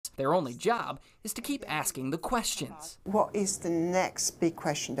Their only job is to keep asking the questions. What is the next big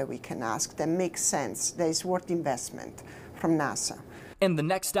question that we can ask that makes sense, that is worth investment from NASA? And the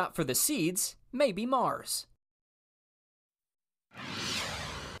next stop for the seeds may be Mars.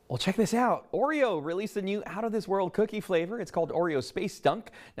 Well, check this out. Oreo released a new out-of-this-world cookie flavor. It's called Oreo Space Dunk.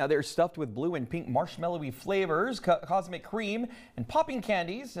 Now, they're stuffed with blue and pink marshmallowy flavors, cosmic cream, and popping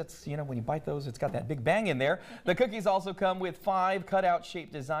candies. That's, you know, when you bite those, it's got that big bang in there. The cookies also come with 5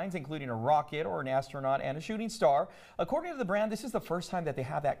 cutout-shaped designs, including a rocket or an astronaut and a shooting star. According to the brand, this is the first time that they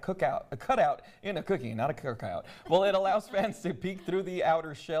have that cutout in a cookie, not a cookout. Well, it allows fans to peek through the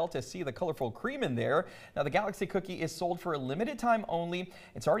outer shell to see the colorful cream in there. Now, the Galaxy cookie is sold for a limited time only.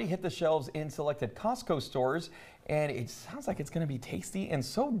 It's already hit the shelves in selected Costco stores, and it sounds like it's going to be tasty and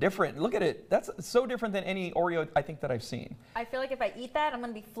so different. Look at it. That's so different than any Oreo I think that I've seen. I feel like if I eat that, I'm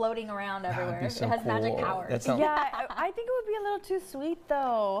going to be floating around everywhere. So it has cool. magic powers. Yeah, I think it would be a little too sweet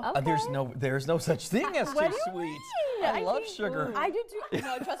though. Okay. There's no such thing as too sweet. I love sugar. I do too.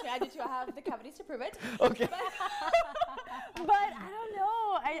 No, trust me, I do too. I have the cavities to prove it. Okay. But I don't know.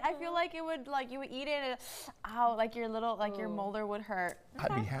 I feel like it would, like, you would eat it and ow, like your little, like your molar would hurt.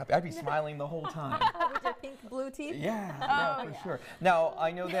 I'd be happy. I'd be smiling the whole time. With your pink blue teeth? Yeah, for sure. Now,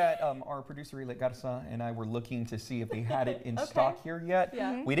 I know that our producer, Ila Garza, and I were looking to see if they had it in stock here yet.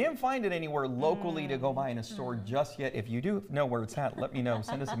 Yeah. We didn't find it anywhere locally to go buy in a store just yet. If you do know where it's at, let me know.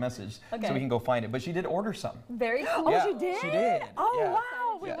 Send us a message so we can go find it. But she did order some. Very cool. Yeah, she did? She did. Oh, yeah.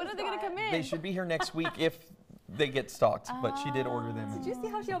 wow. Wait, when are they going to come in? They should be here next week if they get stocked, but she did order them. Did you see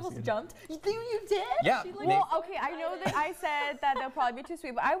how she almost jumped? You did? Yeah. Well, okay, I know that I said that they'll probably be too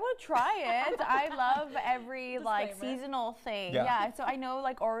sweet, but I would try it. I love every like seasonal thing. Yeah, so I know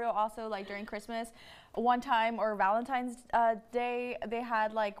like Oreo also, like during Christmas, one time, or Valentine's Day, they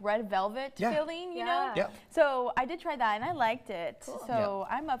had like red velvet filling, you know? Yeah. So I did try that and I liked it. Cool. So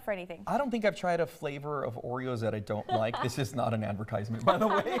I'm up for anything. I don't think I've tried a flavor of Oreos that I don't like. This is not an advertisement, by the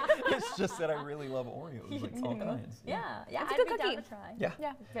way. It's just that I really love Oreos, like all kinds. Yeah, it's a I'd good be cookie. down to try.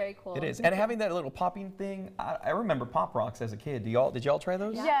 Yeah. Very cool. It is. And having that little popping thing, I remember Pop Rocks as a kid. Did y'all try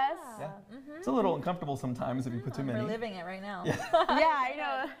those? Yes. Yeah. It's a little uncomfortable sometimes if you put too many. We're living it right now. Yeah, I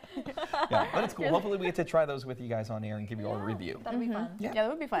know. Yeah, but it's cool. Hopefully we get to try those with you guys on air and give you all a review. That'd be fun. Yeah, that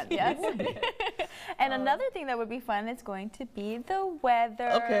would be fun. Yes. And another thing that would be fun is going to be the weather.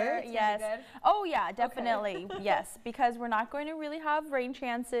 Okay. Yes. Oh yeah, definitely. Yes, because we're not going to really have rain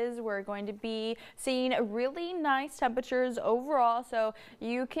chances. We're going to be seeing really nice temperatures overall, so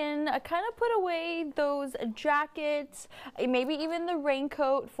you can kind of put away those jackets, maybe even the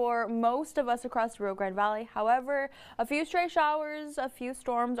raincoat for most of us across the Rio Grande Valley. However, a few stray showers, a few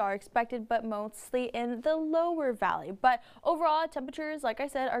storms are expected, but mostly in the lower valley. But overall, temperatures, like I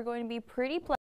said, are going to be pretty pleasant.